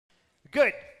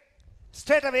Good.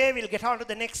 Straight away, we'll get on to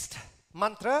the next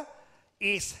mantra.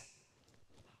 We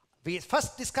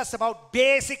first discuss about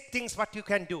basic things what you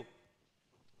can do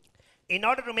in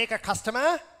order to make a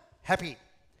customer happy.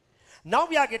 Now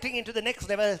we are getting into the next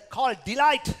level called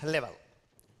delight level.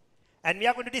 And we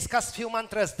are going to discuss few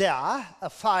mantras there,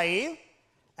 5,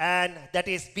 and that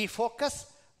is be focused,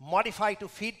 modify to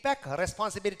feedback,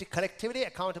 responsibility collectively,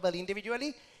 accountable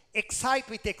individually, excite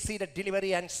with exceeded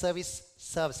delivery and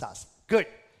services. Good.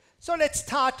 So let's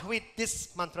start with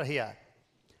this mantra here.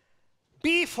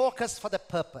 Be focused for the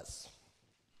purpose.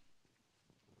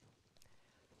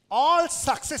 All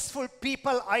successful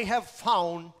people I have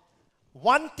found,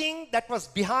 one thing that was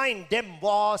behind them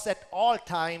was at all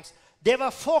times, they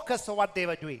were focused on what they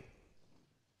were doing.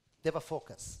 They were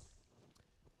focused.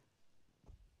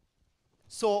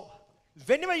 So,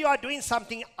 whenever you are doing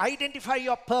something, identify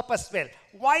your purpose well.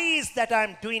 Why is that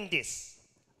I'm doing this?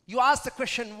 You ask the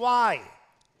question, why?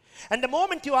 And the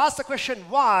moment you ask the question,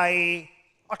 why,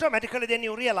 automatically then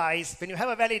you realize, when you have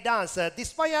a valid answer,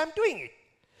 this is why I'm doing it.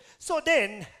 So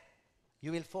then,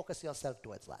 you will focus yourself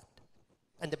towards that.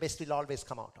 And the best will always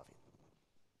come out of it.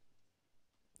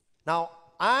 Now,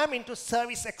 I'm into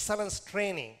service excellence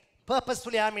training.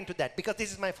 Purposefully, I'm into that because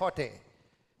this is my forte.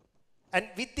 And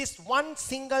with this one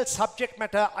single subject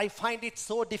matter, I find it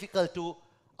so difficult to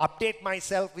update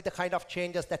myself with the kind of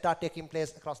changes that are taking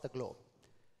place across the globe.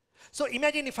 So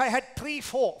imagine if I had 3,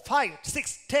 4, 5,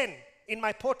 6, 10 in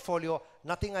my portfolio,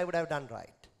 nothing I would have done right.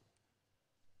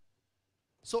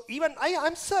 So even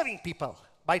I'm serving people.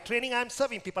 By training, I'm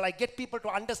serving people. I get people to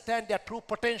understand their true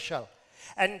potential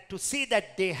and to see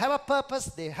that they have a purpose,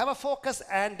 they have a focus,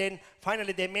 and then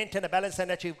finally they maintain a balance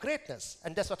and achieve greatness.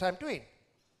 And that's what I'm doing.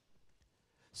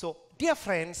 So, dear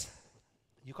friends,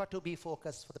 you got to be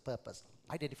focused for the purpose.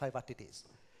 Identify what it is.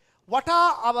 What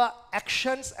are our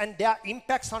actions and their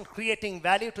impacts on creating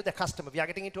value to the customer? We are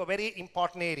getting into a very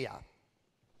important area.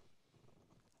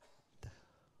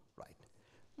 Right.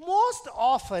 Most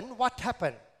often, what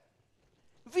happens?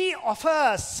 We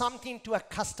offer something to a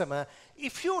customer.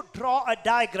 If you draw a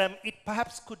diagram, it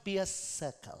perhaps could be a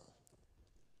circle.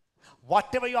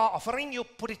 Whatever you are offering, you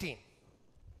put it in.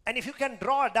 And if you can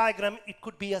draw a diagram, it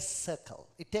could be a circle.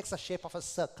 It takes the shape of a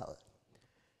circle.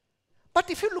 But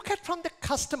if you look at from the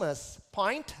customer's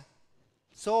point,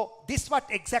 so this is what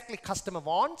exactly customer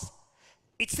wants.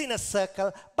 It's in a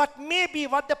circle, but maybe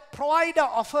what the provider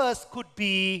offers could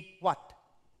be what?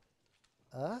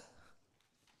 A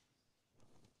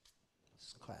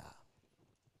square.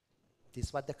 This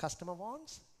is what the customer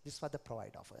wants. This is what the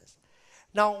provider offers.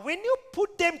 Now, when you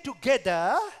put them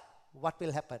together, what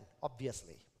will happen?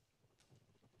 Obviously.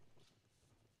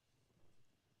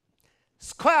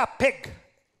 Square peg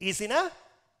is in a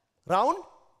round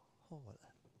hole.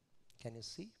 Can you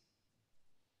see?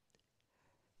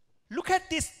 Look at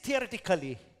this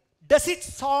theoretically. Does it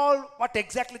solve what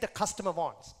exactly the customer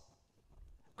wants?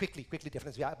 Quickly,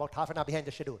 difference. We are about half an hour behind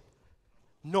the schedule.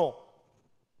 No.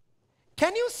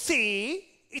 Can you see?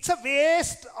 It's a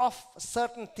waste of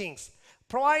certain things.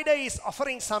 Provider is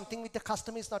offering something which the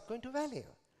customer is not going to value.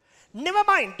 Never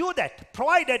mind, do that,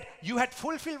 provided you had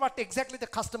fulfilled what exactly the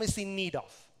customer is in need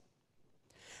of.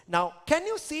 Now, can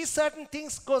you see certain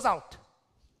things goes out?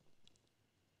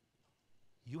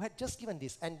 You had just given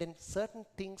this, and then certain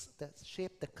things that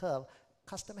shape the curve,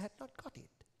 customer had not got it.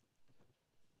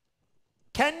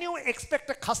 Can you expect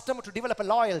a customer to develop a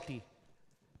loyalty?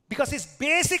 Because his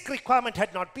basic requirement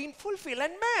had not been fulfilled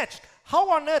and matched. How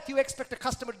on earth you expect a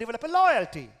customer to develop a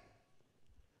loyalty?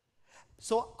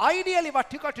 So ideally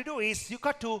what you got to do is you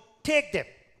got to take them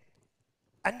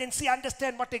and then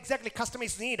understand what exactly customer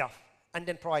is in need of and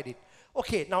then provide it.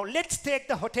 Okay, now let's take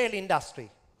the hotel industry.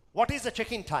 What is the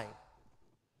check-in time?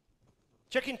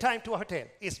 Check-in time to a hotel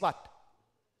is what?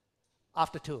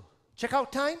 After 2.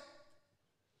 Check-out time?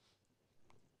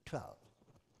 12.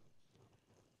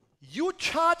 You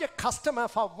charge a customer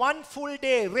for 1 full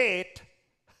day rate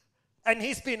and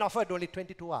he's been offered only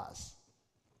 22 hours.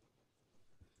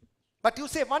 But you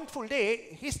say 1 full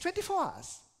day, he's 24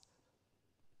 hours.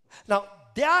 Now,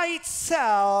 there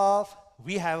itself,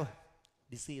 we have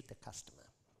deceived the customer,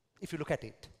 if you look at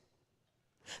it.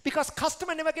 Because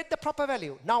customer never get the proper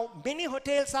value. Now, many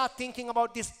hotels are thinking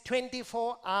about this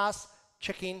 24 hours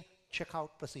check-in,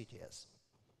 check-out procedures.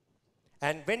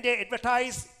 And when they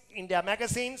advertise in their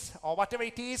magazines or whatever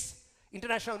it is,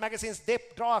 international magazines, they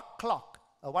draw a clock.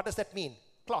 What does that mean?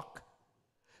 Clock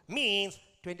means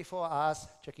 24 hours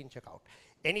check-in, check-out.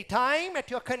 Anytime at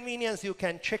your convenience you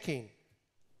can check in.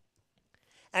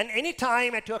 And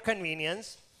anytime at your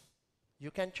convenience you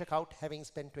can check out having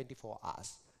spent 24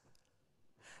 hours.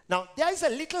 Now, there is a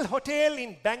little hotel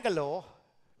in Bangalore,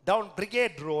 down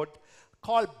Brigade Road,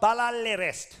 called Balalle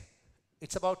Rest.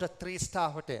 It's about a 3-star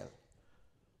hotel,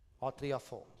 or 3 or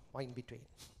 4, or in between.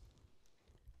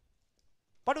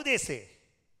 What do they say?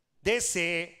 They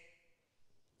say,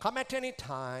 come at any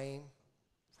time.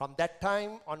 From that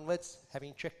time onwards,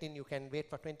 having checked in, you can wait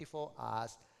for 24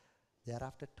 hours.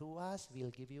 Thereafter 2 hours, we'll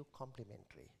give you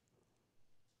complimentary.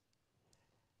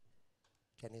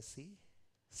 Can you see?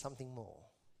 Something more.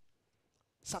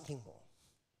 Something more.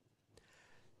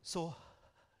 So,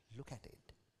 look at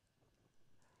it.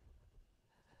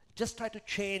 Just try to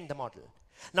change the model.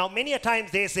 Now, many a times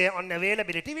they say on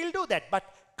availability, we'll do that. But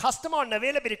customer on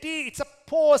availability, it's a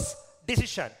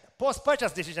post-decision,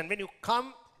 post-purchase decision. When you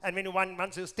come and when you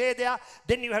once you stay there,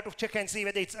 then you have to check and see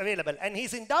whether it's available. And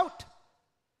he's in doubt.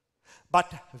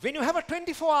 But when you have a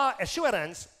 24-hour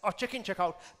assurance of check-in,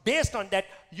 check-out, based on that,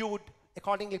 you would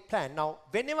accordingly plan. Now,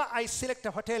 whenever I select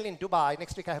a hotel in Dubai,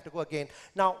 next week I have to go again.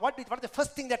 Now, what is the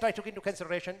first thing that I took into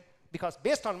consideration? Because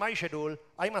based on my schedule,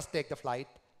 I must take the flight.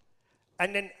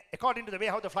 And then, according to the way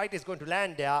how the flight is going to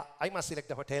land there, I must select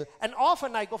the hotel. And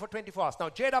often I go for 24 hours. Now,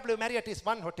 JW Marriott is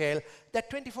one hotel that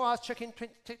 24 hours check-in,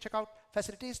 check-out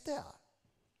facility is there.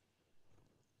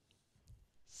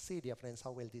 See, dear friends,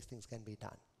 how well these things can be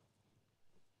done.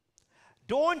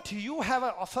 Don't you have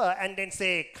an offer and then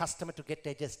say, customer to get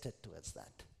adjusted towards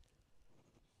that.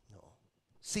 No.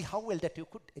 See how well that you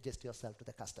could adjust yourself to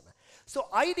the customer. So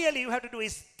ideally, you have to do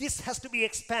is, this has to be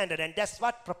expanded, and that's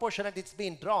what proportionate it's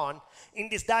been drawn. In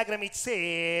this diagram, it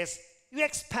says, you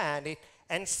expand it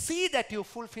and see that you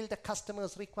fulfill the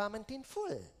customer's requirement in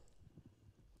full.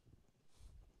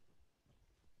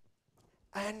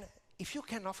 And if you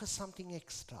can offer something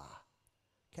extra,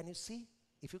 can you see?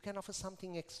 If you can offer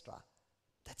something extra,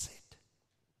 that's it.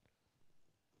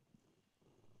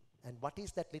 And what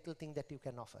is that little thing that you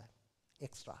can offer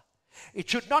extra? It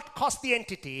should not cost the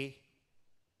entity,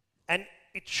 and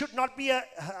it should not be a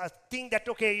thing that,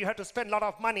 okay, you have to spend a lot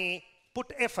of money,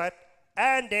 put effort,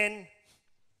 and then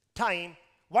time.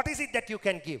 What is it that you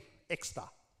can give extra?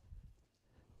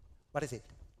 What is it?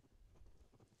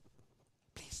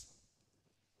 Please.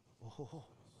 Oh,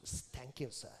 thank you,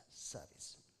 sir.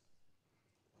 Service.